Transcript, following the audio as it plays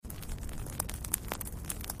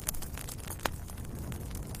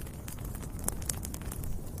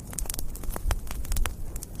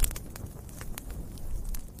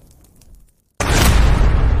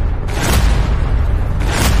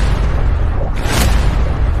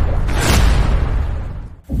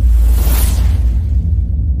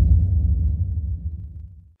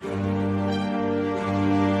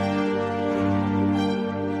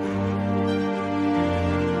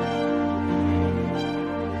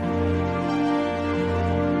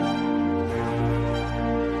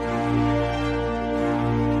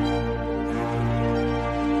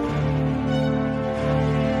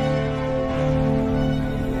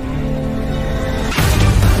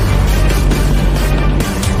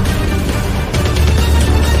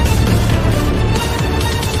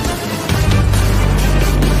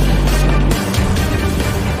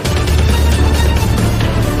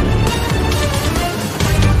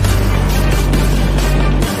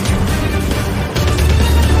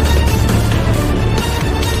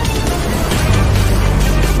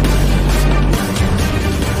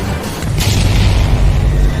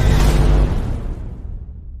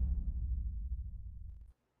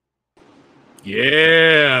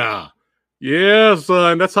Yeah. Yeah,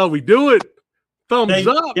 son. That's how we do it. Thumbs Thank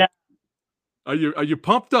up. yeah, Are you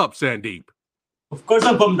pumped up, Sandeep? of course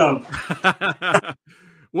I'm pumped up.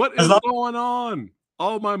 What As is long going on?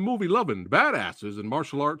 All my movie loving badasses and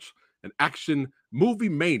martial arts and action movie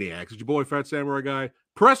maniacs. It's your boy Fat Samurai Guy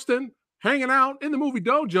Preston hanging out in the movie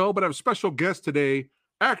dojo, but I have a special guest today,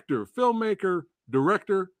 actor, filmmaker,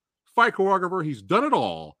 director, fight choreographer. He's done it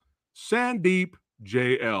all. Sandeep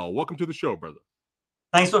JL. Welcome to the show, brother.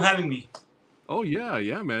 thanks for having me. Oh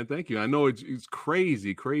yeah, man. Thank you. I know it's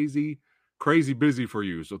crazy busy for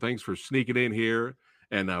you. So thanks for sneaking in here.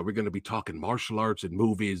 And we're going to be talking martial arts and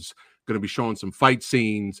movies. Going to be showing some fight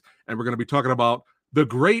scenes, and we're going to be talking about The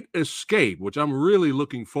Great Escape, which I'm really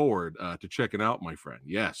looking forward to checking out, my friend.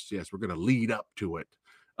 Yes, we're going to lead up to it.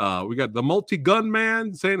 We got the multi-gun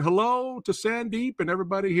man saying hello to Sandeep and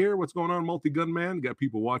everybody here. What's going on, multi-gun man? Got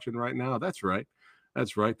people watching right now. That's right.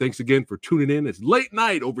 That's right. Thanks again for tuning in. It's late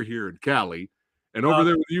night over here in Cali. And over Uh,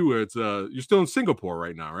 there with you, it's you're still in Singapore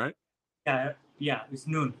right now, right? yeah, it's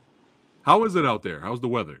noon. How is it out there? How's the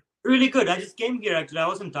weather? Really good. I just came here actually. I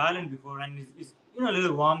was in Thailand before, and it's a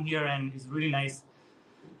little warm here, and it's really nice.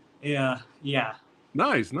 Yeah.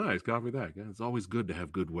 Nice. Copy that. Yeah, it's always good to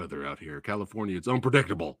have good weather out here. California, it's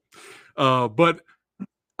unpredictable. But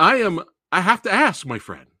I have to ask, my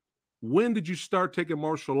friend, when did you start taking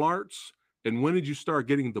martial arts and when did you start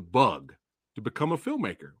getting the bug to become a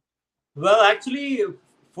filmmaker? Well, actually,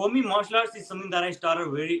 for me, martial arts is something that I started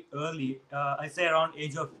very early. I say around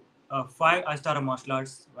age of 5, I started martial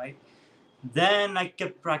arts, right? Then I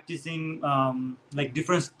kept practicing like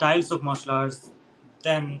different styles of martial arts.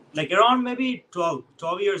 Then, like around maybe 12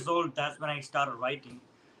 years old, that's when I started writing.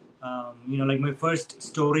 Like my first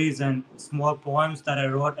stories and small poems that I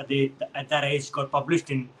wrote at that age got published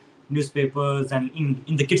in newspapers and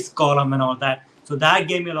in the kids column and all that. So that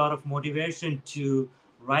gave me a lot of motivation to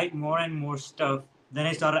write more and more stuff. Then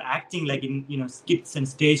I started acting like in skits and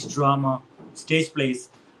stage drama, stage plays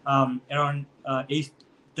around age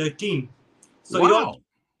 13. So it all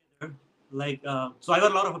Wow. so I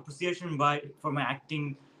got a lot of appreciation for my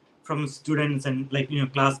acting from students and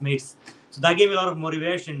classmates. So that gave me a lot of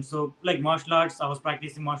motivation. So like martial arts, I was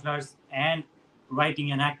practicing martial arts and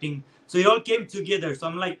writing and acting. So it all came together. So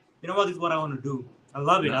I'm like, you know what, this is what I want to do. I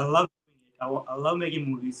love it. Nice. I love making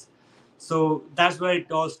movies. So that's where it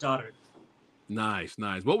all started. Nice.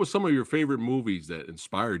 What were some of your favorite movies that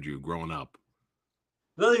inspired you growing up?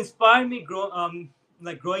 Well, inspired me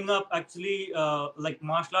growing up actually, like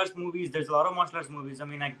martial arts movies. There's a lot of martial arts movies. I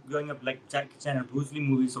mean, like growing up, like Jackie Chan and Bruce Lee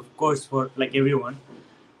movies, of course, for like everyone,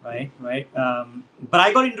 right. But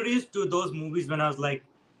I got introduced to those movies when I was like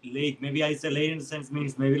late. Maybe I say late in the sense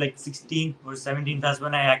means maybe like 16 or 17. That's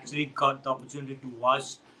when I actually got the opportunity to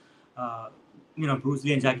watch, uh, Bruce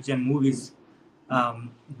Lee and Jackie Chan movies.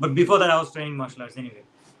 But before that, I was training martial arts anyway,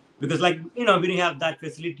 because like we didn't have that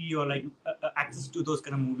facility or like access to those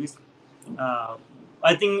kind of movies. uh,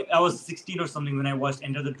 I think I was 16 or something when I watched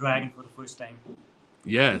Enter the Dragon for the first time.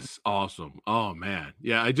 Yes, awesome. Oh man.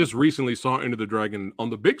 Yeah, I just recently saw Enter the Dragon on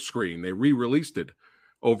the big screen. They re-released it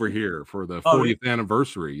over here for the Oh, really? 40th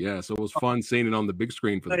anniversary. Yeah, so it was fun seeing it on the big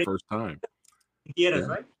screen for the Sorry, first time. in theaters,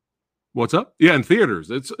 Yeah. right? What's up? Yeah, in theaters.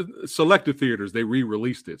 It's selected theaters. They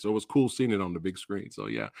re-released it. So it was cool seeing it on the big screen. So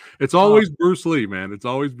yeah. It's Oh, always Bruce Lee, man. It's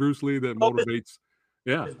always Bruce Lee that always, motivates.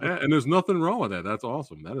 Yeah. always Bruce. And there's nothing wrong with that. That's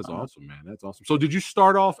awesome. That is Uh, awesome, man. That's awesome. So did you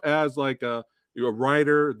start off as like you're a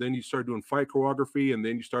writer, then you started doing fight choreography, and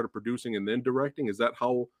then you started producing and then directing? Is that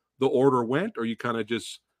how the order went, or you kind of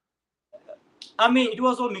just I mean, it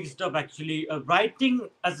was all mixed up actually. Writing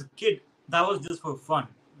as a kid, that was just for fun,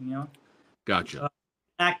 you know. gotcha? Uh,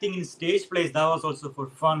 Acting in stage plays, that was also for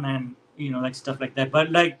fun and like stuff like that.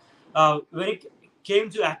 But like when it came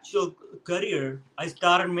to actual career, I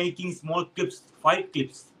started making small clips, fight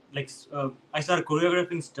clips. Like I started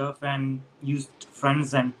choreographing stuff and used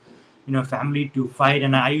friends and family to fight,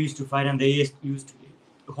 and I used to fight, and they used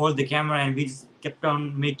to hold the camera, and we just kept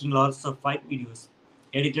on making lots of fight videos,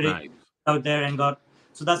 edited it Nice. out there, and got.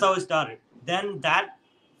 So that's how I started. Then that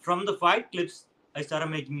from the fight clips, I started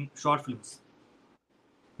making short films.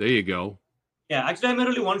 There you go. Yeah, actually, I made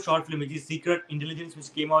only one short film, which is Secret Intelligence,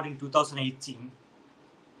 which came out in 2018,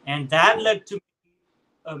 and that led to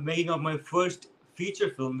making of my first feature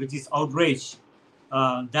film, which is Outrage.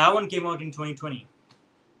 That one came out in 2020.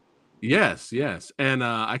 Yes, and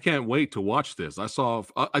I can't wait to watch this. I saw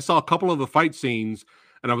a couple of the fight scenes,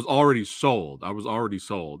 and I was already sold. I was already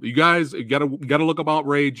sold. You gotta look about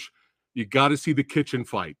Rage. You got to see the kitchen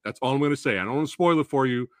fight. That's all I'm going to say. I don't want to spoil it for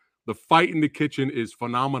you. The fight in the kitchen is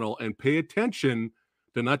phenomenal, and pay attention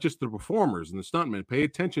to not just the performers and the stuntmen. Pay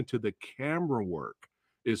attention to the camera work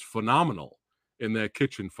is phenomenal in that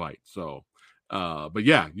kitchen fight. So, but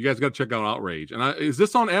yeah, you guys got to check out Outrage. And is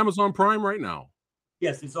this on Amazon Prime right now?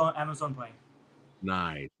 Yes, it's on Amazon Prime.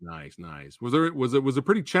 Nice. Was it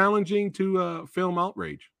pretty challenging to film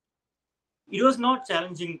Outrage? It was not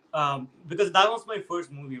challenging because that was my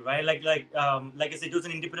first movie, right? Like I said, it was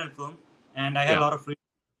an independent film, and I had a lot of freedom.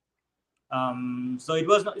 So it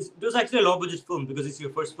was actually a low budget film because it's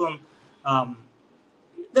your first film.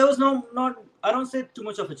 There was I don't say too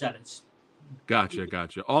much of a challenge.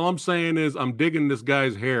 Gotcha. All I'm saying is I'm digging this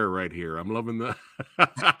guy's hair right here. I'm loving the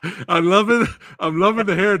I'm loving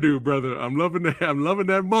the hairdo, brother. I'm loving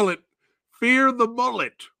that mullet. Fear the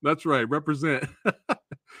mullet. That's right. Represent.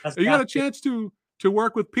 You got a chance to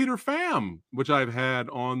work with Peter Pham, which I've had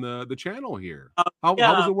on the channel here. How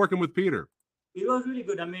was it working with Peter? It was really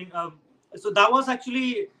good. I mean, so that was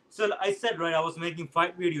actually, so I said, right, I was making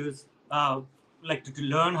fight videos, like to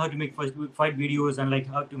learn how to make fight videos and like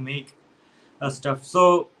how to make stuff.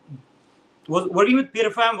 So working with Peter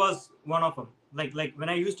Pham was one of them. Like when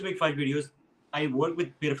I used to make fight videos, I worked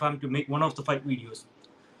with Peter Pham to make one of the fight videos.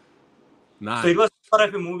 Nice. So it was not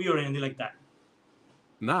like a movie or anything like that.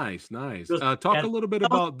 Nice. Talk a little bit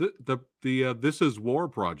about the This Is War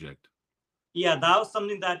project. Yeah, that was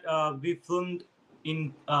something that we filmed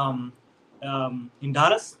in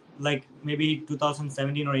Dallas, like maybe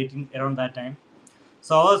 2017 or 18, around that time.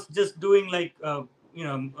 So I was just doing like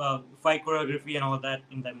fight choreography and all that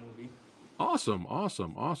in that movie. Awesome.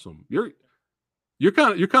 You're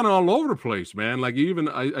kind of all over the place, man. Like even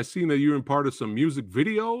I seen that you're in part of some music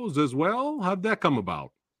videos as well. How'd that come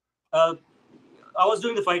about? I was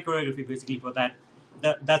doing the fight choreography basically for that.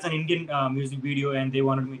 That's an Indian music video, and they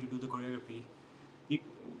wanted me to do the choreography.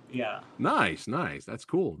 Yeah. Nice. That's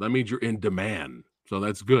cool. That means you're in demand. So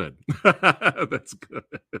that's good. That's good.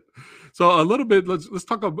 So a little bit, let's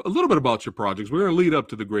talk a little bit about your projects. We're going to lead up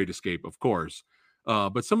to The Great Escape, of course.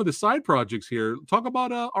 But some of the side projects here, talk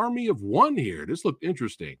about Army of One here. This looked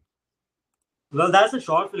interesting. Well, that's a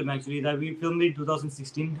short film actually that we filmed in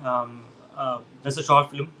 2016. That's a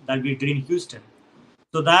short film that we did in Houston.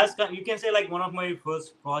 So that's, you can say, like one of my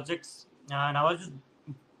first projects. And I was just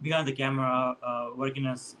behind the camera, working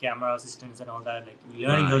as camera assistants and all that, like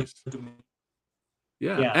learning how to make.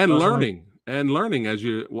 Yeah, and learning as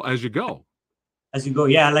you go. As you go,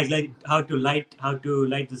 yeah, like how to light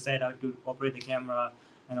the set, how to operate the camera,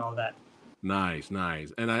 and all that. Nice.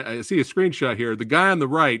 And I see a screenshot here. The guy on the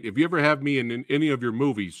right. If you ever have me in any of your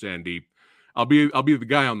movies, Sandeep, I'll be the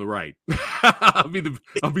guy on the right. I'll be the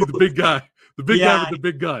big guy, guy with the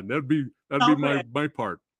big gun. That'd be my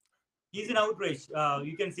part. He's in Outrage.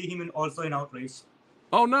 You can see him also in Outrage.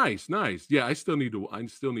 Oh, nice. Yeah, I still need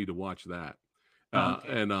to watch that.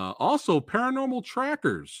 And also Paranormal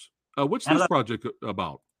Trackers. What's this project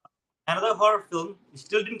about? Another horror film. It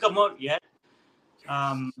still didn't come out yet.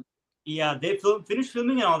 They finished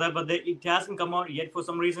filming and all that, but it hasn't come out yet for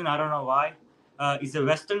some reason. I don't know why. It's a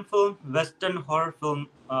Western horror film,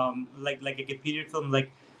 like a period film,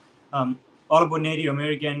 like all about Native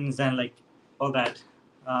Americans and like all that.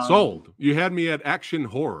 Sold. You had me at action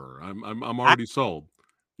horror. I'm already sold.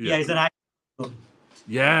 Yeah, it's an action film.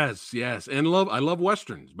 Yes, and I love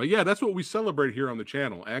westerns. But yeah, that's what we celebrate here on the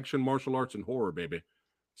channel: action, martial arts, and horror, baby.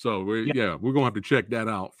 So we're gonna have to check that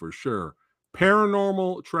out for sure.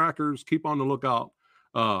 Paranormal Trackers. Keep on the lookout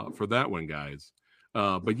for that one, guys.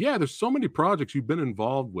 But yeah, there's so many projects you've been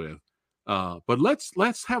involved with. But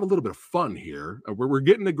let's have a little bit of fun here. We're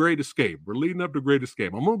getting the Great Escape. We're leading up to Great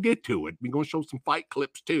Escape. I'm gonna get to it. We're gonna show some fight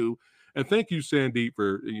clips too. And thank you, Sandeep,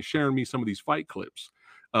 for sharing me some of these fight clips.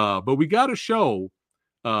 But we got to show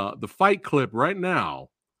the fight clip right now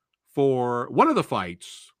for one of the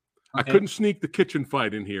fights. Okay. I couldn't sneak the kitchen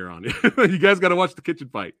fight in here on it. You guys got to watch the kitchen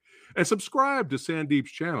fight and subscribe to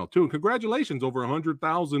Sandeep's channel too. And congratulations, over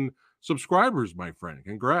 100,000 subscribers, my friend.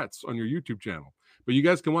 Congrats on your YouTube channel. But you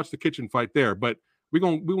guys can watch the kitchen fight there. But we're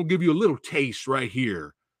gonna give you a little taste right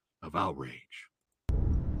here of Outrage.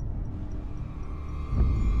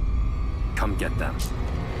 Come get them.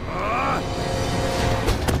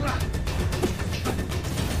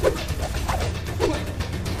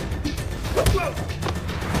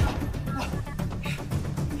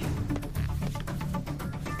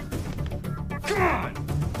 Come on!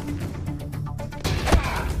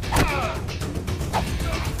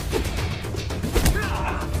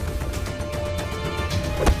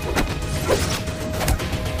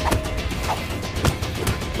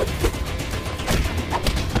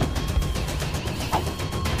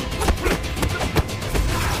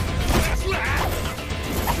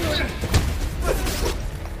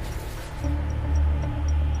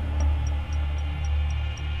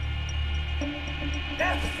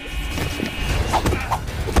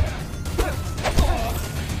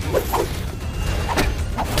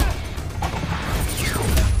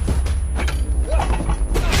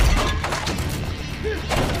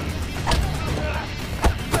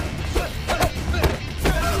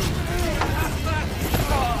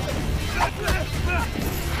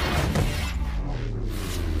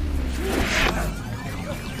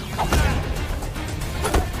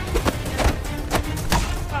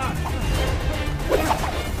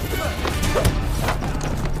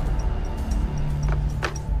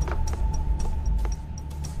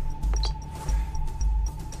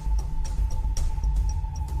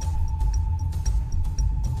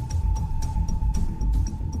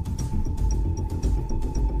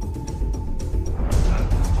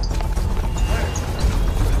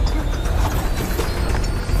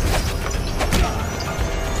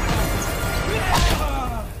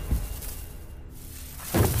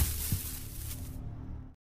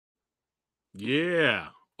 Yeah.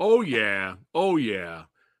 Oh yeah. Oh yeah.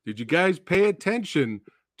 Did you guys pay attention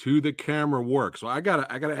to the camera work? So I gotta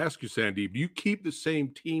ask you, Sandeep, do you keep the same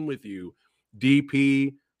team with you?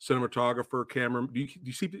 DP, cinematographer, camera. Do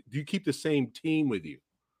you keep the same team with you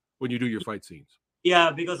when you do your fight scenes?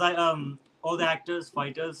 Yeah, because all the actors,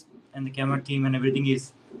 fighters, and the camera team and everything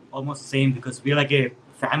is almost the same because we're like a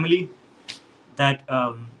family that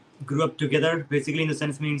grew up together. Basically, in the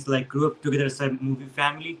sense means like grew up together as a movie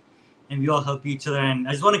family, and we all help each other. And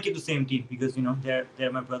I just want to keep the same team because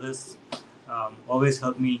they're my brothers. Always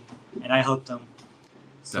help me, and I help them.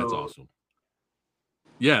 So, That's awesome.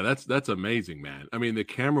 Yeah, that's amazing, man. I mean, the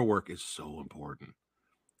camera work is so important.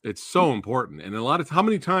 It's so important. And how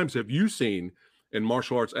many times have you seen in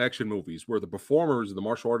martial arts action movies where the performers, the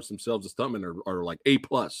martial artists themselves, the stuntmen are like A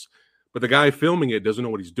plus, but the guy filming it doesn't know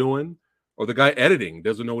what he's doing, or the guy editing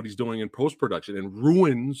doesn't know what he's doing in post production and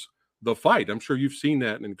ruins the fight. I'm sure you've seen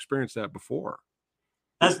that and experienced that before.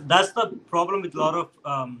 that's the problem with a lot of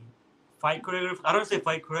fight choreographers. I don't say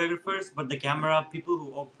fight choreographers, but the camera people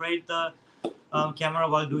who operate the camera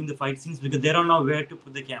while doing the fight scenes because they don't know where to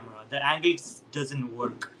put the camera. The angles doesn't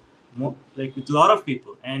work. Like with a lot of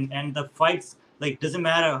people, and the fights like doesn't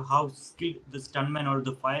matter how skilled the stuntman or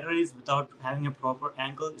the fighter is without having a proper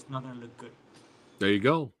angle, it's not gonna look good. There you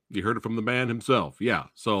go. You heard it from the man himself. Yeah.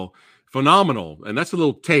 So phenomenal. And that's a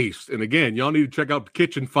little taste. And again, y'all need to check out the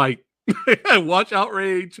Kitchen Fight. Watch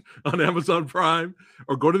Outrage on Amazon Prime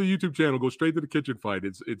or go to the YouTube channel. Go straight to the Kitchen Fight.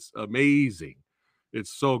 It's amazing.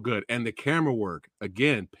 It's so good. And the camera work,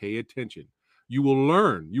 again, pay attention. You will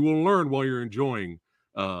learn. You will learn while you're enjoying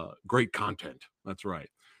great content. That's right.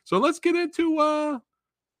 So let's get into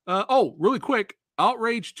really quick.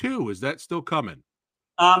 Outrage 2, is that still coming?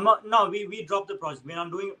 No, we dropped the project. We're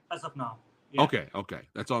not doing as of now. Yeah. Okay.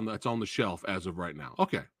 That's on the shelf as of right now.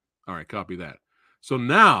 Okay. All right, copy that. So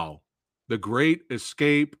now, The Great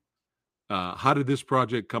Escape. How did this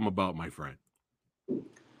project come about, my friend?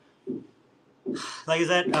 Like I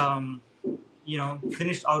said,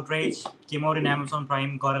 finished Outrage, came out in Amazon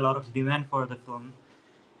Prime, got a lot of demand for the film,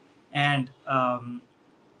 and I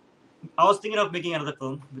was thinking of making another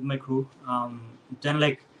film with my crew. Then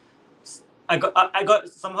like I got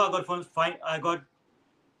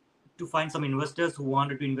to find some investors who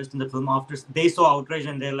wanted to invest in the film after they saw Outrage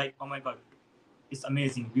and they're like, oh my god, it's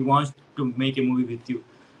amazing. We want to make a movie with you.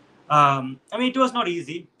 I mean, it was not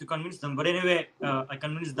easy to convince them, but anyway, I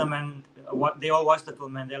convinced them, and they all watched the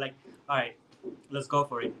film, and they're like, all right, let's go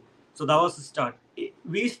for it. So that was the start.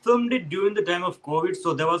 We filmed it during the time of COVID,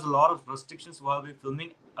 so there was a lot of restrictions while we were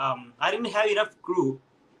filming. I didn't have enough crew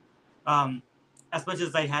as much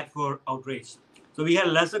as I had for Outrage. So we had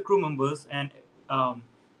lesser crew members, and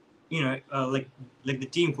like the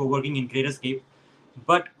team for working in Great Escape.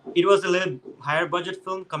 But it was a little higher budget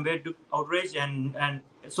film compared to Outrage, and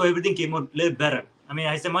so everything came out a little better. I mean,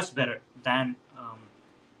 I say much better than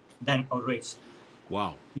Outrage.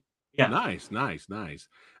 Wow. Yeah. Nice.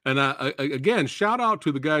 And again, shout out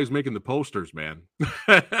to the guys making the posters, man.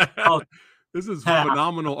 Oh. This is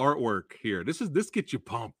phenomenal artwork here. This gets you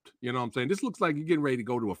pumped. You know what I'm saying? This looks like you're getting ready to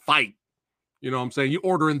go to a fight. You know what I'm saying? You're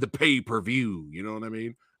ordering the pay-per-view. You know what I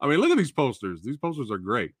mean? I mean, look at these posters. These posters are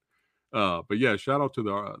great. But yeah, shout out to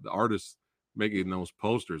the artists making those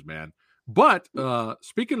posters, man. But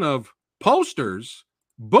speaking of posters,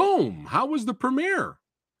 boom! How was the premiere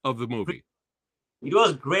of the movie? It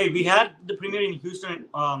was great. We had the premiere in Houston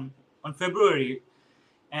on February,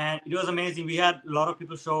 and it was amazing. We had a lot of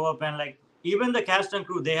people show up, and like even the cast and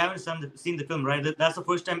crew, they haven't seen the film, right? That's the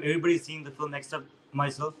first time everybody's seen the film except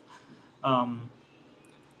myself. And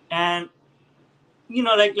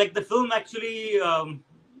like the film actually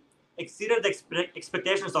exceeded the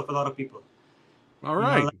expectations of a lot of people. All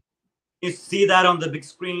right. Like, you see that on the big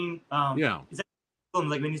screen. Yeah. It's a film,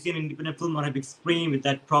 like when you see an independent film on a big screen with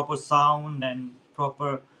that proper sound and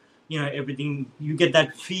proper, everything. You get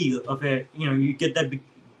that feel of a, you get that big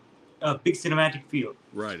cinematic feel.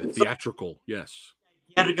 Right. A theatrical. Yes.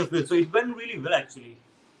 Theatrical feel. So it went really well, actually.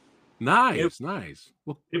 Nice.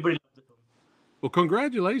 Well, Everybody loved the film. Well,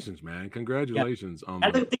 congratulations, man. Congratulations on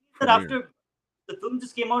And the the thing is that premiere. after the film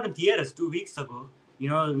just came out in theaters 2 weeks ago, we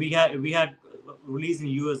had released in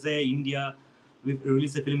USA, India, we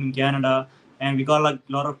released the film in Canada, and we got like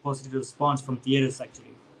a lot of positive response from theaters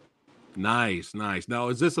actually. Nice. Now,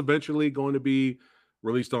 is this eventually going to be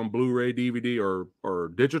released on Blu-ray, DVD, or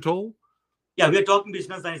digital? Yeah, we are talking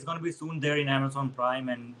business, and it's going to be soon there in Amazon Prime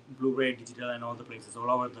and Blu-ray, digital, and all the places, all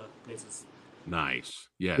over the places. Nice.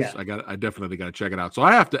 Yes, Yeah. I definitely got to check it out. So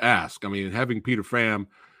I have to ask. I mean, having Peter Pham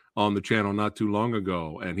on the channel not too long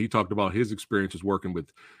ago, and he talked about his experiences working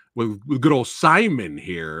with good old Simon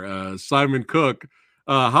here, Simon Cook.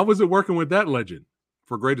 How was it working with that legend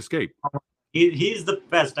for Great Escape? He's the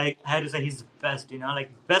best. I had to say he's the best.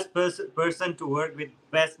 Like best person to work with,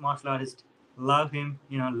 best martial artist. Love him.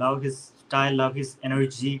 Love his style, love his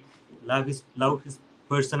energy, love his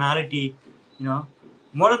personality.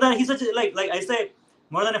 More than that, he's such a, like I say,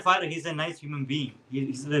 more than a fighter, he's a nice human being.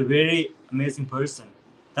 He's a very amazing person.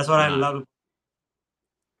 That's what I love.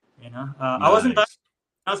 Nice. I was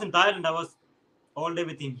in Thailand. I was all day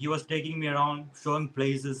with him. He was taking me around, showing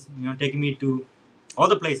places. Taking me to all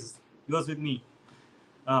the places. He was with me.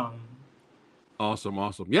 Awesome.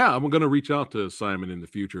 Yeah, I'm going to reach out to Simon in the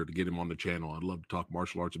future to get him on the channel. I'd love to talk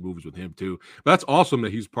martial arts and movies with him too. But that's awesome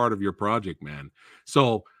that he's part of your project, man.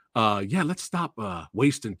 So, let's stop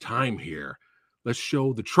wasting time here. Let's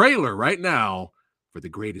show the trailer right now for The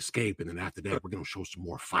Great Escape. And then after that, we're going to show some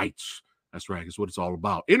more fights. That's right. That's what it's all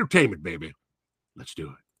about. Entertainment, baby. Let's do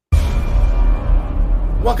it.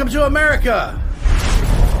 Welcome to America.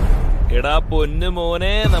 എടാ പൊന്നു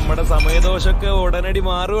മോനെ നമ്മുടെ സമയദോഷൊക്കെ ഉടനടി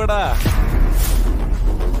മാറുവടാ.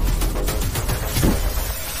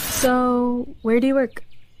 So, where do you work?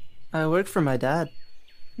 I work for my dad.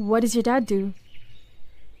 What does your dad do?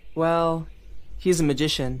 Well, he's a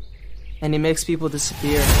magician, and he makes people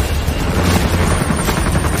disappear.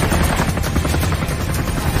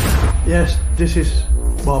 Yes, this is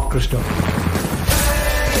Bob Christoph.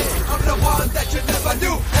 I'm the one that you never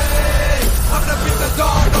knew. Hey, I'm gonna be the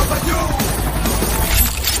dog over you.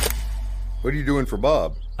 What are you doing for Bob?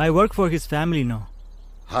 I work for his family now.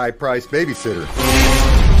 High-priced babysitter.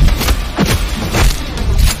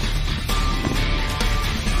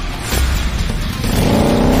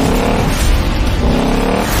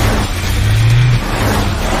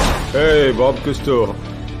 Hey, Bob Crystal.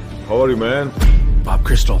 How are you, man? Bob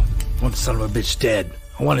Crystal. I want the son of a bitch dead.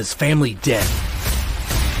 I want his family dead.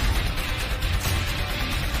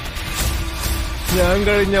 ഞാൻ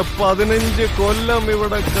കഴിഞ്ഞ 15 കൊല്ലം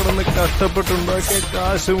ഇവിടെ കിടന്ന് കഷ്ടപ്പെട്ടുണ്ടാക്കിയ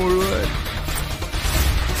കാശ് മുഴുവൻ.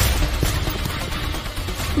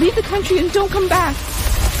 Leave the country and don't come back.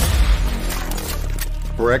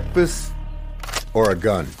 Breakfast or a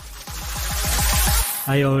gun?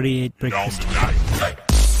 I already ate breakfast.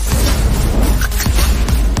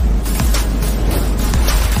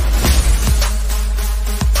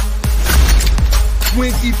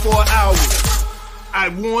 24 hours. I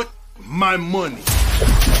want my money.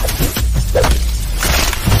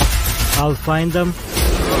 I'll find them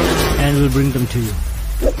and we'll bring them to you.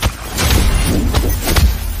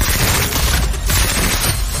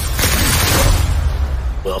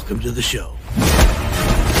 Welcome to the show.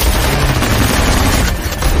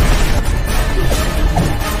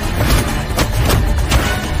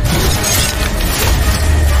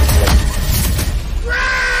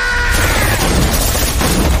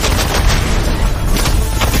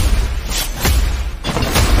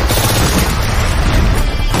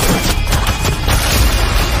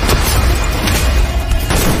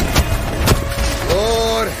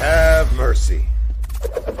 Lord have mercy.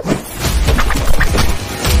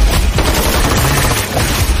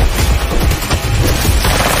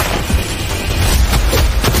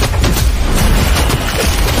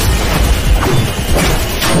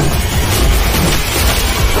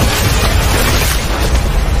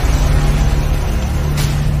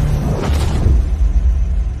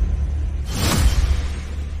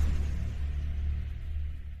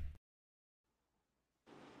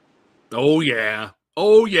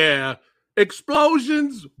 Oh yeah.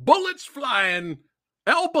 Explosions, bullets flying,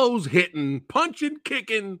 elbows hitting, punching,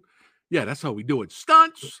 kicking. Yeah, that's how we do it.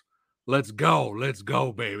 Stunts. Let's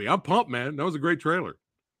go, baby. I'm pumped, man. That was a great trailer.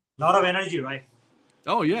 A lot of energy, right?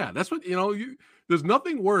 Oh yeah, that's what there's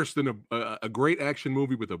nothing worse than a great action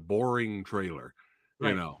movie with a boring trailer.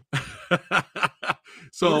 You know.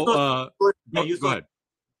 So go ahead.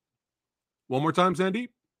 One more time, Sandeep.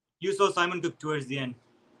 You saw Simon Cook towards the end.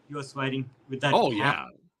 He was fighting with that. Oh yeah.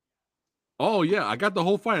 Oh yeah. I got the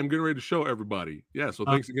whole fight. I'm getting ready to show everybody. Yeah. So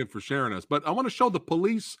thanks again for sharing us. But I want to show the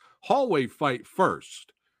police hallway fight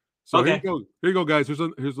first. So here you go, guys. Here's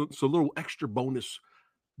a little extra bonus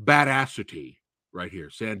badassity right here.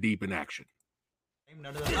 Sandeep in action.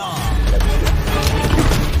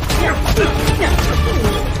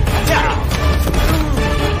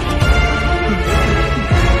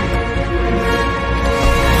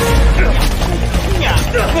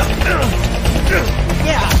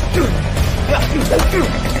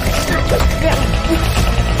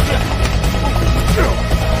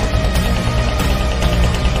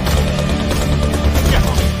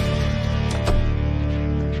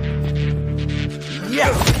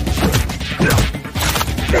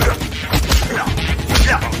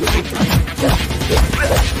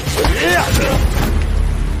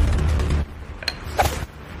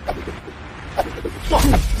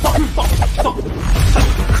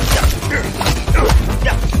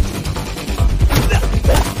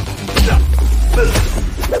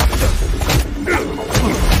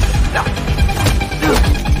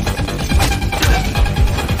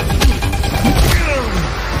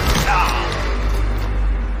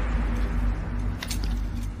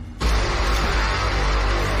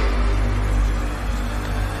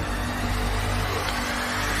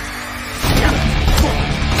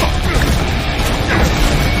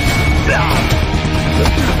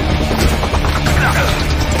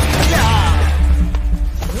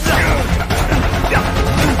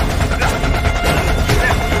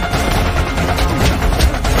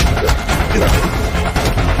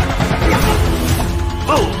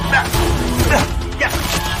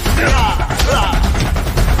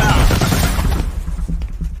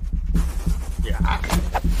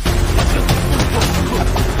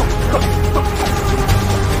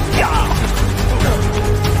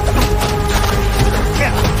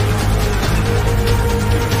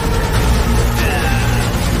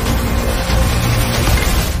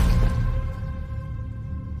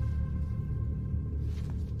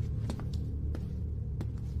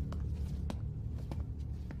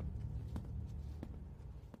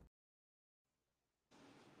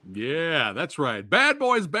 Yeah, that's right. Bad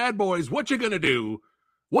boys, what you gonna do?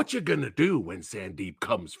 What you gonna do when Sandeep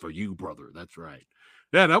comes for you, brother? That's right.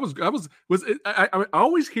 Yeah, I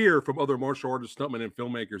always hear from other martial artists, stuntmen, and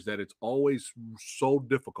filmmakers that it's always so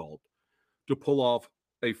difficult to pull off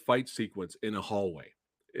a fight sequence in a hallway,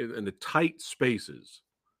 in the tight spaces.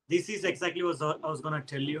 This is exactly what I was gonna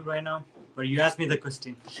tell you right now, but you asked me the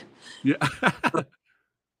question. Yeah.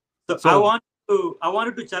 so I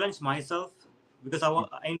wanted to challenge myself, because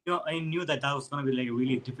I knew that was going to be like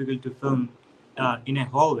really difficult to film in a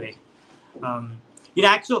hallway, in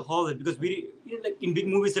actual hallway, because like in big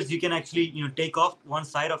movie sets you can actually take off one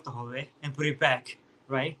side of the hallway and put it back,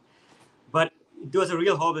 right? But it was a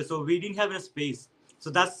real hallway, so we didn't have enough space. So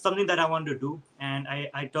that's something that I wanted to do, and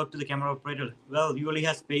I talked to the camera operator. Well, you only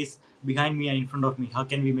have space behind me and in front of me. How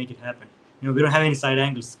can we make it happen? We don't have any side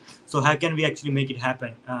angles, so how can we actually make it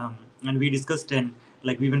happen? And we discussed and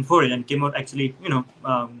we went for it and came out actually,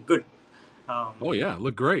 good. Oh yeah,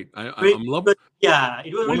 looked great. I'm loving. Yeah,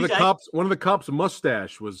 it was one really one of the cops'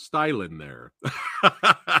 mustache was styling there.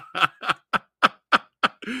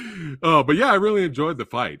 Oh, but yeah, I really enjoyed the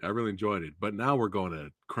fight. I really enjoyed it. But now we're going to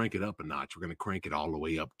crank it up a notch. We're going to crank it all the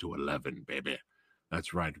way up to 11, baby.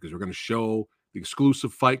 That's right, because we're going to show the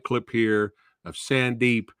exclusive fight clip here of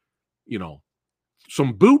Sandeep.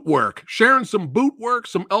 Some boot work, sharing some boot work,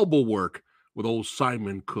 some elbow work with old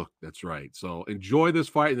Simon Cook. That's right. So enjoy this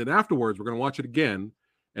fight. And then afterwards, we're going to watch it again.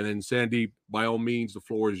 And then Sandeep, by all means, the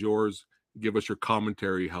floor is yours. Give us your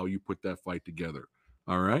commentary, how you put that fight together.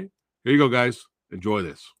 All right. Here you go, guys. Enjoy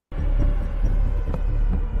this.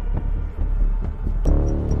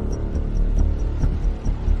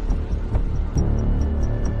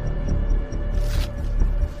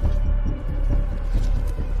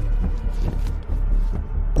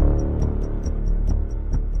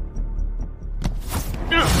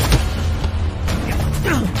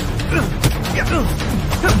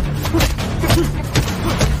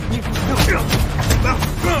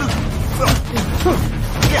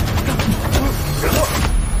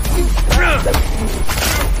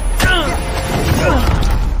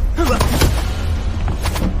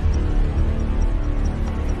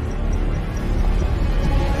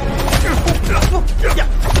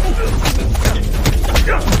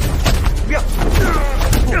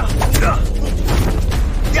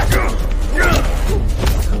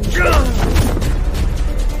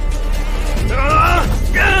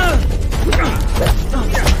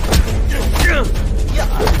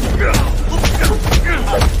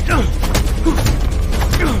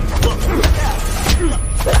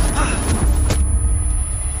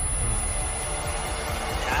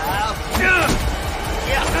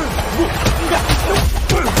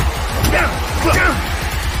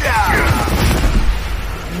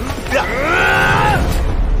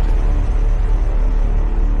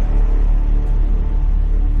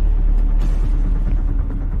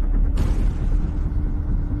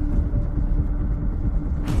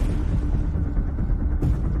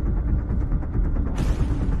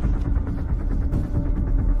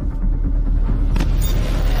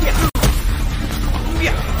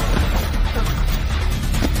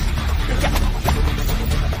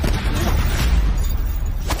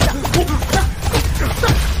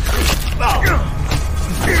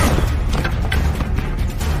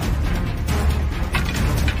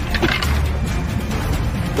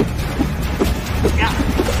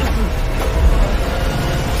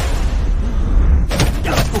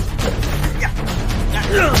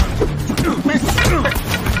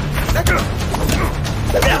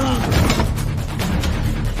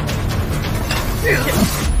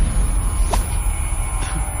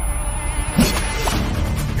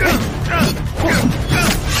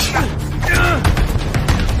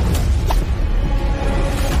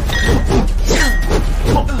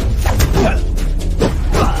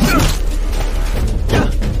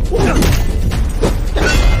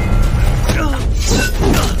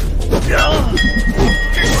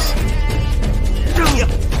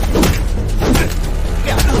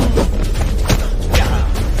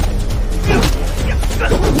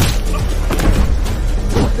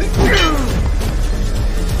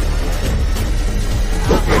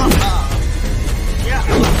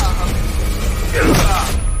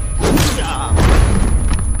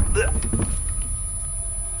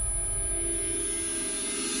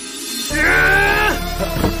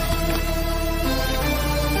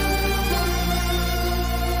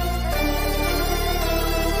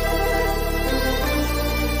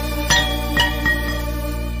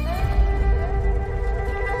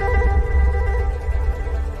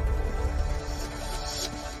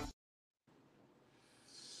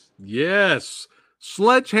 Yes.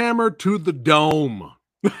 Sledgehammer to the dome.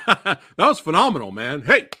 That was phenomenal, man.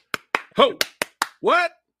 Hey, ho,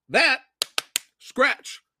 what? That?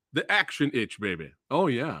 Scratch the action itch, baby. Oh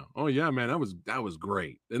yeah, man. That was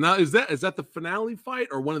great. And now is that the finale fight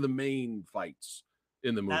or one of the main fights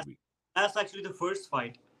in the movie? That's actually the first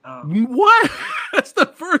fight. What? That's the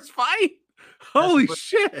first fight? Holy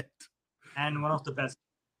shit! And one of the best.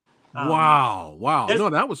 Wow. No,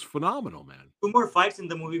 that was phenomenal, man. 2 more fights in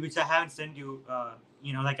the movie which I haven't sent you.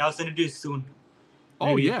 Like I'll send it to you soon.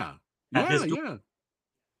 Oh Maybe. yeah. We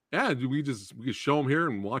can show them here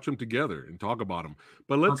and watch them together and talk about them.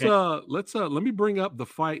 But let me bring up the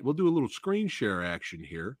fight. We'll do a little screen share action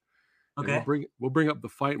here. Okay. We'll bring up the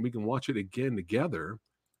fight and we can watch it again together.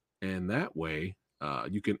 And that way,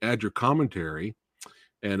 you can add your commentary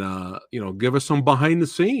and give us some behind the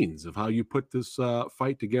scenes of how you put this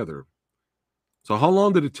fight together. So how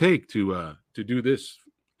long did it take to do this?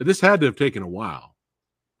 This had to have taken a while.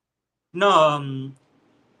 No,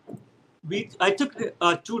 I took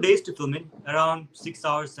 2 days to film it, around 6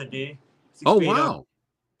 hours a day. 6 Oh to 8 hours wow!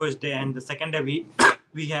 First day, and the second day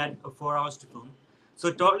we had 4 hours to film.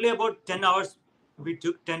 So totally about 10 hours. We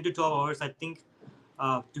took 10 to 12 hours, I think,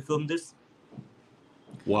 to film this.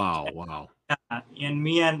 Wow! And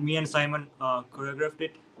me and Simon choreographed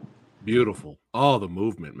it. Beautiful. Oh, the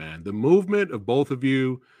movement, man. The movement of both of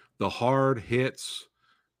you, the hard hits.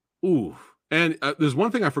 Ooh. And there's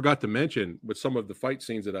one thing I forgot to mention with some of the fight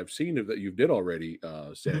scenes that I've seen that you did already,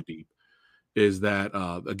 Sandeep, is that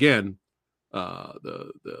again,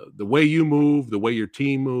 the way you move, the way your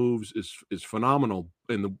team moves is phenomenal.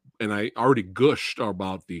 And I already gushed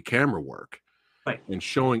about the camera work, right, and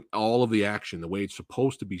showing all of the action the way it's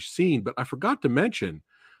supposed to be seen. But I forgot to mention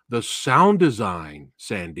the sound design,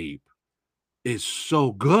 Sandeep, is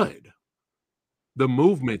so good. The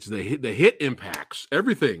movements, the hit impacts,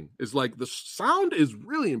 everything is like the sound is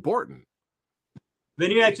really important.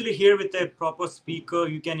 When you actually hear with a proper speaker,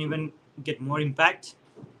 you can even get more impact.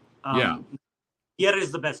 Theater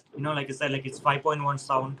is the best. Like I said, like it's 5.1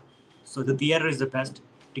 sound, so the theater is the best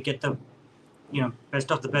to get the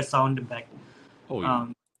best of the best sound impact. Oh yeah.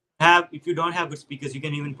 If you don't have good speakers, you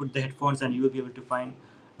can even put the headphones, and you will be able to find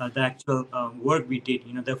the actual work we did.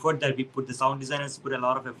 The effort that we put. The sound designers put a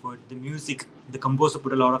lot of effort. The music, the composer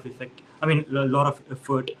put a lot of a lot of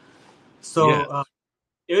effort. So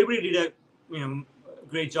everybody did a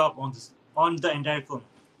great job on the entire film.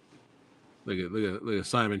 Look at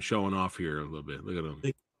Simon showing off here a little bit. Look at him.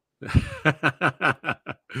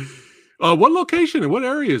 What location and what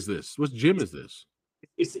area is this? What gym is this?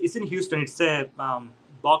 It's in Houston. It's a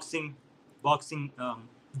boxing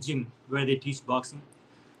gym where they teach boxing.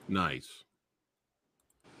 Nice.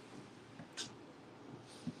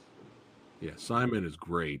 Yeah, Simon is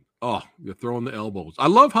great. Oh, you're throwing the elbows. I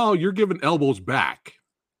love how you're giving elbows back.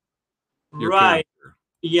 Your Right. character.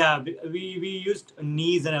 Yeah, we used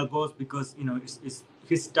knees and elbows because it's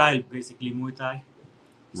his style basically Muay Thai.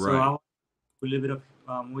 So I Right. want a little bit of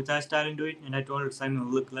Muay Thai style into it, and I told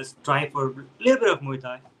Simon, look, let's try for a little bit of Muay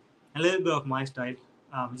Thai, a little bit of my style,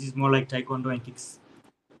 which is more like Taekwondo and kicks.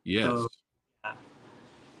 Yes. So,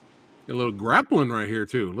 a little grappling right here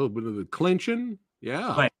too. A little bit of the clinching.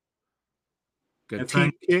 Yeah. right. Got a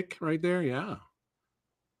team kick right there. Yeah.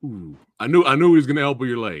 Ooh. I knew he was gonna elbow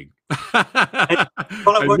your leg. I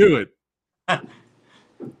knew it.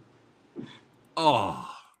 Oh,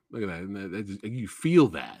 look at that. You feel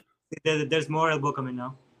that. There's more elbow coming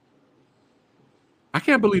now. I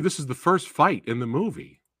can't believe this is the first fight in the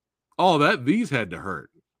movie. Oh, these had to hurt.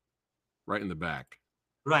 Right in the back.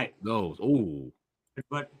 Right. Those. Oh.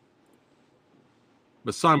 But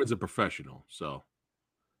Simon's a professional, so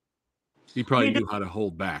he probably knew how to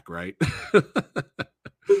hold back, right?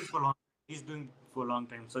 He's doing for a long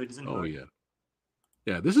time, so it doesn't hurt. Oh yeah.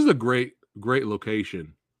 Yeah, this is a great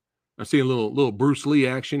location. I'm seeing a little Bruce Lee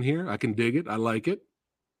action here. I can dig it. I like it.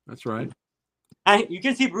 That's right. And you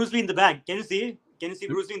can see Bruce Lee in the back. Can you see? Can you see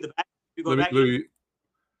Bruce Lee in the back? You go back.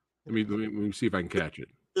 Let me see if I can catch it.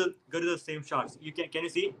 Go to the same shots. Can you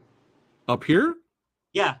see? Up here?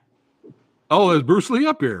 Yeah. Oh, there's Bruce Lee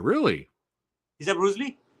up here. Really? Is that Bruce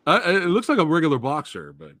Lee? It looks like a regular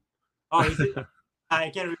boxer, but oh, is it? I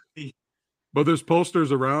can't really see. But there's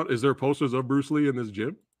posters around. Is there posters of Bruce Lee in this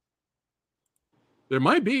gym? There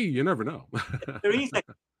might be. You never know. There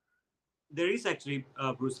is actually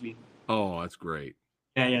Bruce Lee. Oh, that's great.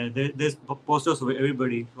 Yeah. There's posters of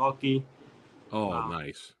everybody. Rocky. Oh,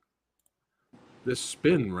 nice. This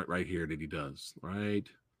spin right here that he does, right?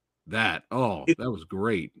 That was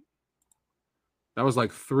great. That was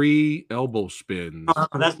like 3 elbow spins.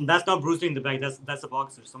 That's not Bruce Lee in the back. That's a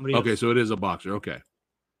boxer. Somebody else. Okay, so it is a boxer. Okay.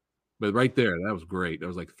 But right there, that was great. That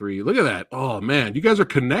was like 3. Look at that. Oh, man. You guys are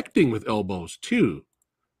connecting with elbows, too.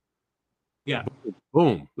 Yeah.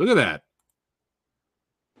 Boom. Look at that.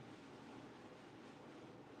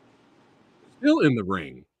 Still in the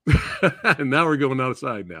ring. And now we're going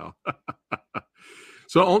outside now.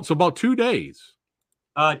 So about 2 days.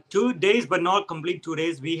 2 days, but not complete 2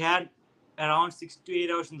 days. We had around 6 to 8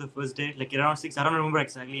 hours in the first day, like around 6. I don't remember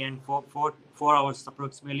exactly, and 4 hours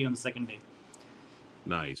approximately on the second day.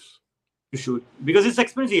 Nice. To shoot because it's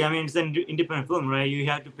expensive. I mean, it's an independent film, right? You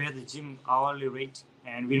have to pay the gym hourly rate,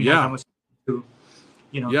 and we didn't have that much to,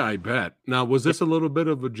 Yeah, I bet. Now, was this a little bit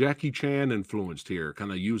of a Jackie Chan influenced here,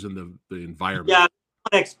 kind of using the environment? Yeah,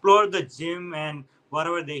 explore the gym and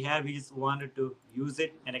whatever they have. We just wanted to use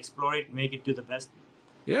it and explore it, make it to the best.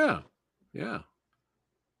 Yeah.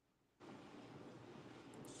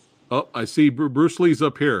 Oh, I see Bruce Lee's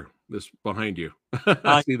up here. This behind you.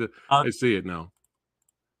 I see it now.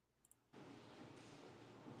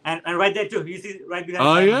 And right there too. You see right behind.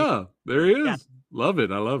 Oh yeah, there he is. Yeah. Love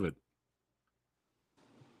it. I love it.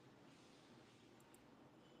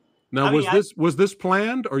 Now, was this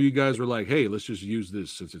planned, or you guys were like, "Hey, let's just use this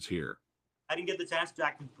since it's here"? I didn't get the chance to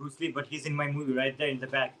act with Bruce Lee, but he's in my movie right there in the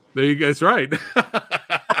back. There you go. That's right.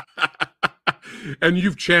 And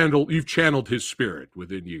you've channeled his spirit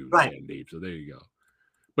within you, right? Sandeep. So there you go.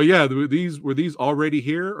 But yeah, were these already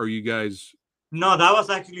here, or you guys? No, that was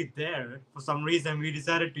actually there. For some reason, we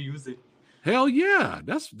decided to use it. Hell yeah,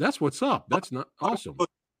 that's what's up. That's not awesome.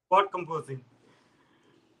 Spot composing.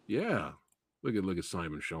 Yeah, look at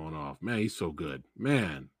Simon showing off. Man, he's so good.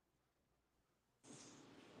 Man.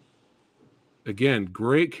 Again,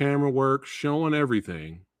 great camera work, showing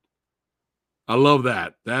everything. I love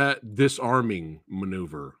that. That disarming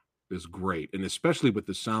maneuver is great, and especially with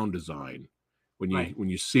the sound design when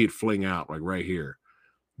you see it fling out like right here.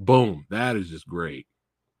 Boom, that is just great.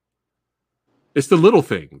 It's the little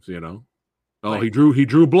things, you know. Oh, he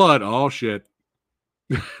drew blood. Oh shit.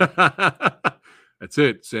 That's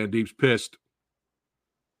it. Sandeep's pissed.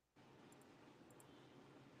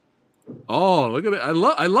 Oh, look at it. I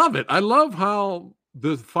love it. I love how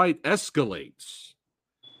the fight escalates.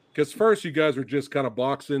 Because first you guys are just kind of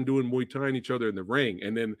boxing, doing Muay Thai in each other in the ring,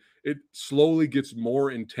 and then it slowly gets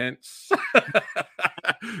more intense.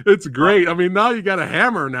 It's great. I mean, now you got a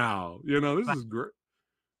hammer now. You know, this is great.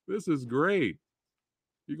 This is great.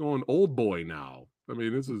 You're going old boy now. I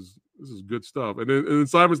mean, this is good stuff. And then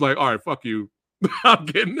Simon's like, all right, fuck you. I'm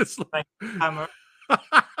getting this hammer.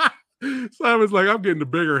 Simon's like, I'm getting the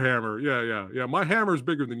bigger hammer. Yeah. My hammer's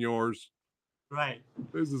bigger than yours. Right.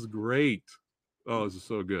 This is great. Oh, this is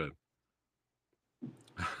so good.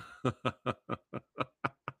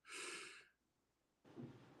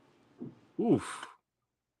 Oof.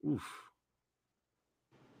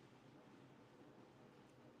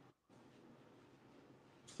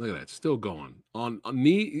 Look at that, still going on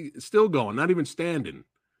knee, still going, not even standing,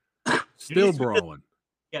 still brawling.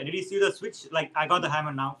 Yeah, did you see the switch? Like I got the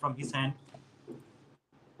hammer now from his hand.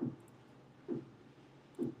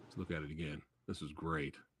 Let's look at it again. This is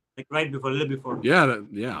great. Like right before, a little before. Yeah,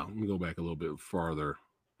 yeah. Let me go back a little bit farther.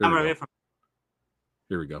 Hammer away from.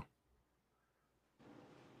 Here we go.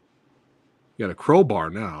 You got a crowbar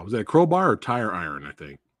now. Was that a crowbar or tire iron? I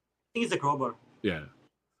think It's a crowbar. Yeah.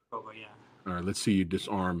 Crowbar, yeah. All right, let's see you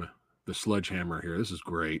disarm the sledgehammer here. This is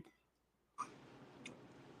great.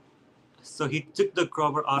 So he took the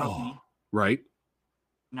crowbar out of me. Right.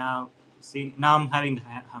 Now, see, now I'm having the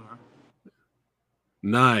hammer.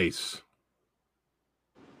 Nice.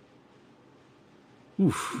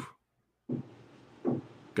 Oof.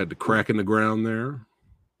 Got the crack in the ground there.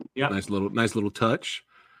 Yeah. Nice little touch.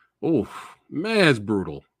 Oh, man, it's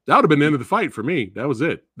brutal. That would have been the end of the fight for me. That was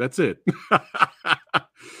it. That's it.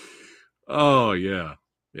 Oh, yeah.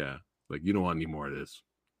 Yeah. Like, you don't want any more of this.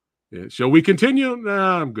 Yeah. Shall we continue?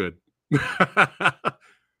 Nah, I'm good.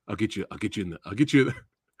 I'll get you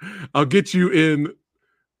in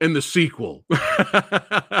the sequel.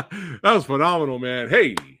 That was phenomenal, man.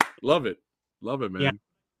 Hey, love it, man. Yeah,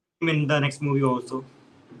 I'm in the next movie also.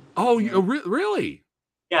 Oh, really?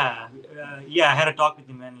 Yeah, I had a talk with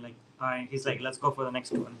him, and like, he's like, let's go for the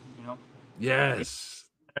next one. Yes.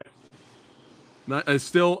 Not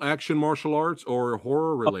still action martial arts or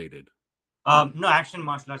horror related. No, action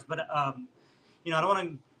martial arts, but I don't want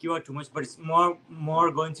to give out too much, but it's more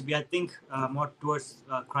going to be, I think, more towards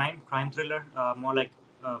crime thriller, more like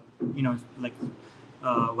like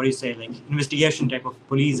what do you say, like investigation type of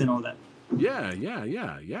police and all that. Yeah.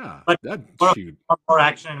 But shoot. more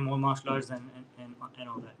action and more martial arts and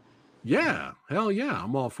all that. Yeah, hell yeah,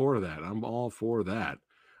 I'm all for that.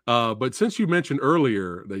 But since you mentioned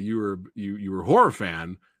earlier that you were a horror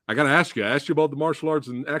fan, I gotta ask you. I asked you about the martial arts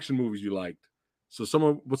and action movies you liked. So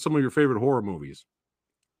what's some of your favorite horror movies?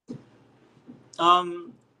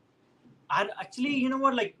 I actually, you know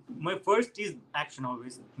what? Like my first is action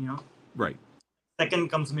always. Right. Second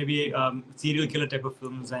comes maybe serial killer type of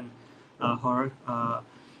films and horror.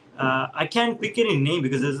 I can't pick any name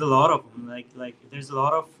because there's a lot of them. Like there's a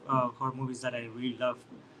lot of horror movies that I really love,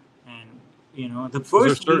 and the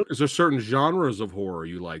first. Is there certain genres of horror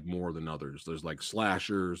you like more than others? There's like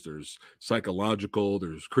slashers. There's psychological.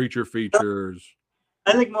 There's creature features.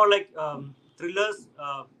 I like more like thrillers.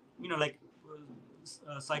 Like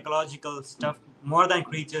psychological stuff more than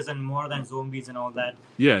creatures and more than zombies and all that.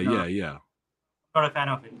 Yeah. Not a fan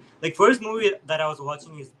of it. Like first movie that I was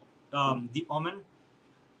watching is The Omen.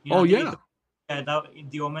 Yeah.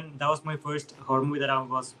 The Omen. That was my first horror movie that I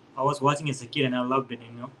was watching as a kid, and I loved it.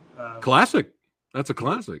 Classic. That's a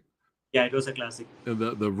classic. Yeah, it was a classic.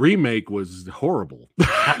 The remake was horrible.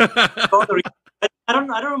 I don't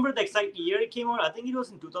remember the exact year it came out. I think it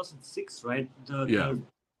was in 2006, right? The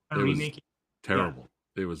remake. Terrible.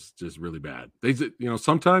 Yeah. It was just really bad. They,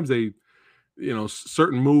 sometimes they,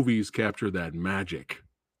 certain movies capture that magic.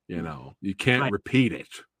 You can't repeat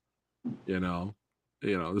it.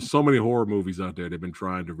 There's so many horror movies out there they've been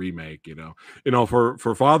trying to remake.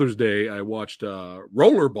 For Father's Day, I watched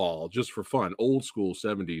Rollerball just for fun, old school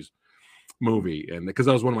 70s movie, and because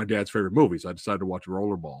that was one of my dad's favorite movies, I decided to watch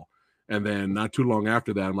Rollerball. And then not too long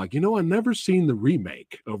after that, I'm like, I've never seen the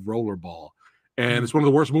remake of Rollerball. And it's one of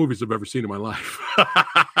the worst movies I've ever seen in my life.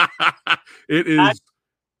 It is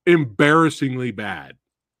embarrassingly bad.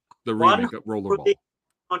 The remake of Rollerball.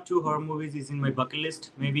 Not two horror movies is in my bucket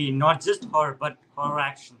list. Maybe not just horror, but horror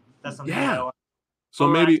action. That's something I want. So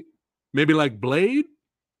maybe like Blade?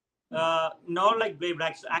 Not like Blade,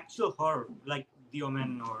 but actual horror, like The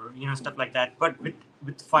Omen or stuff like that. But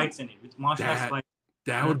with fights in it, with martial arts fights.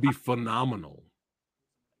 That would be phenomenal.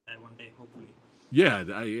 One day, hopefully.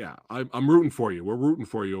 Yeah. I'm rooting for you. We're rooting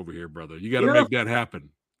for you over here, brother. You got to make that happen.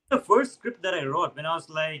 The first script that I wrote when I was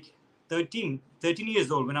like 13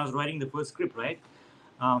 years old, when I was writing the first script, right?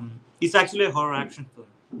 It's actually a horror action film,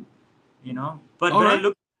 But when I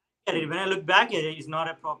look back at it, it's not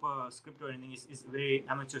a proper script or anything. It's very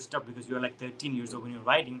amateur stuff because you're like 13 years old when you're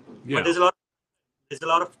writing. Yeah. But there's a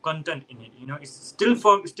lot of content in it. It's still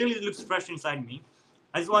it looks fresh inside me.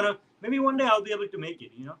 I just want to, maybe one day I'll be able to make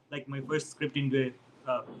it, like my first script into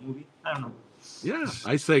a movie. I don't know. Yeah,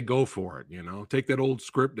 I say go for it, Take that old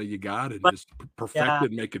script that you got and just perfect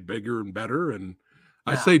it, make it bigger and better. And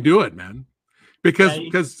I say do it, man.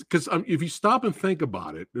 Because if you stop and think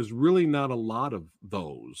about it, there's really not a lot of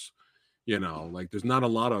those, like there's not a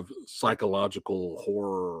lot of psychological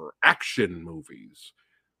horror action movies.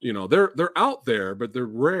 They're out there, but they're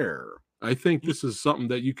rare. I think this is something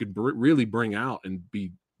that you could really bring out and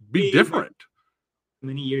be different.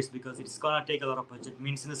 many years because it's gonna take a lot of budget.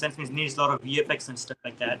 Means in the sense, it needs a lot of VFX and stuff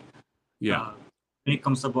like that. Yeah. When it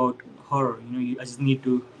comes about horror, I just need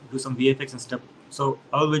to do some VFX and stuff. So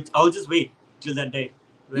I'll just wait till that day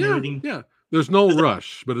when everything. Yeah. There's no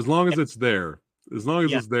rush, but as long as it's there,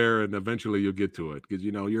 Yeah. it's there, and eventually you'll get to it, because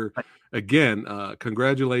you're again,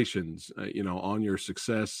 congratulations, on your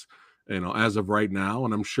success, as of right now,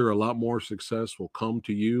 and I'm sure a lot more success will come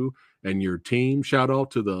to you and your team. Shout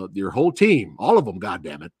out to your whole team, all of them. God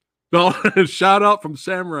damn it! No, shout out from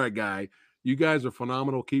Samurai Guy. You guys are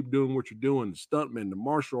phenomenal. Keep doing what you're doing. The stuntmen, the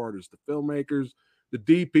martial artists, the filmmakers, the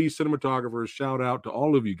DP cinematographers. Shout out to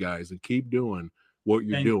all of you guys, and keep doing what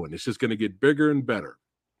you're doing. It's just going to get bigger and better.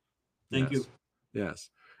 Thank you. Yes.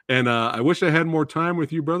 And I wish I had more time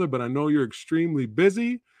with you, brother, but I know you're extremely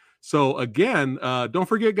busy. So again, don't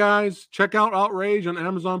forget, guys, check out Outrage on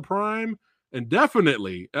Amazon Prime. And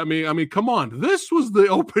definitely, I mean, come on. This was the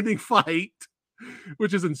opening fight,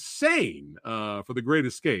 which is insane, for The Great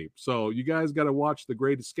Escape. So you guys got to watch The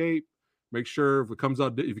Great Escape. Make sure if it comes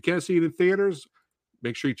out, if you can't see it in theaters,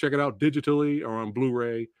 make sure you check it out digitally or on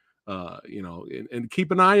Blu-ray. And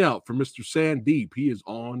keep an eye out for Mr. SANDEEP. He is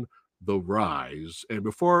on the rise. And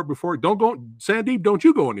before don't go, SANDEEP, don't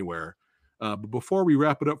you go anywhere. But before we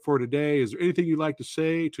wrap it up for today, is there anything you'd like to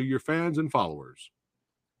say to your fans and followers?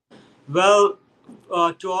 Well,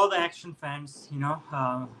 to all the action fans,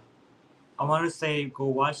 I want to say go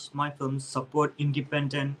watch my films, support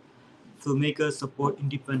independent filmmakers, support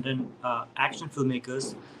independent action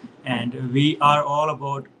filmmakers, and we are all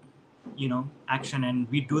about action, and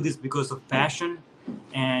we do this because of passion,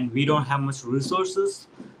 and we don't have much resources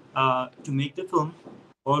to make the film,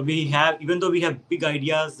 or even though we have big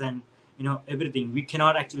ideas and everything, we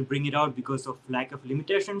cannot actually bring it out because of lack of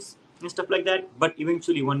limitations and stuff like that. But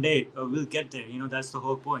eventually one day we'll get there. That's the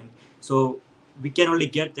whole point. So we can only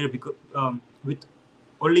get there because with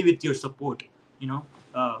your support.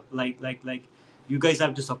 Like you guys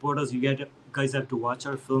have to support us. You guys have to watch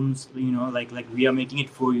our films. Like we are making it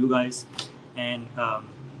for you guys, and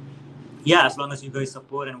as long as you guys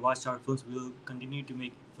support and watch our films, we'll continue to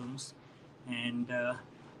make films. And I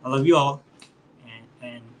love you all,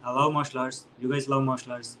 and I love martial arts. You guys love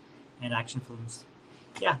martial arts and action films.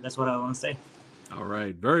 Yeah, that's what I want to say. All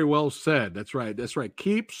right. Very well said. That's right.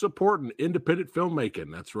 Keep supporting independent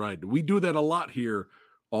filmmaking. That's right. We do that a lot here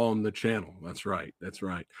on the channel. That's right.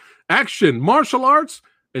 Action, martial arts,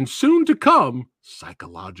 and soon to come,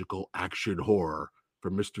 psychological action horror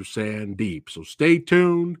from Mr. SANDEEP. So stay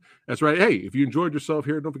tuned. That's right. Hey, if you enjoyed yourself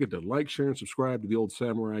here, don't forget to like, share, and subscribe to the Old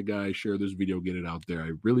Samurai Guy. Share this video, get it out there.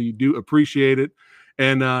 I really do appreciate it.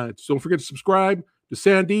 And don't forget to subscribe to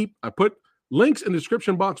SANDEEP. I put links in the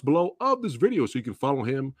description box below of this video so you can follow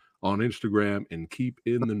him on Instagram and keep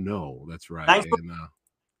in the know. That's right. Thanks for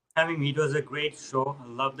having me. It was a great show. I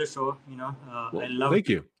love the show. Thank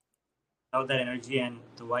you. Love that energy and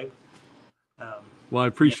the vibe. Well, I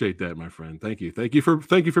appreciate that, my friend. Thank you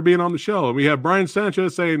for being on the show. And we have Brian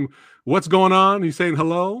Sanchez saying, "What's going on?" He's saying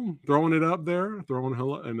hello, throwing it up there, throwing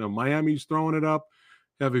hello, and Miami's throwing it up.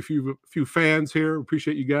 Have a few fans here.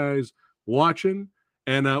 Appreciate you guys watching,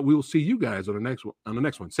 and we will see you guys on the next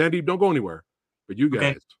one. SANDEEP, don't go anywhere, but you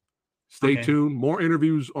guys stay tuned. More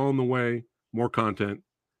interviews on the way, more content.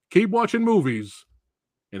 Keep watching movies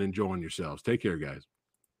and enjoying yourselves. Take care, guys.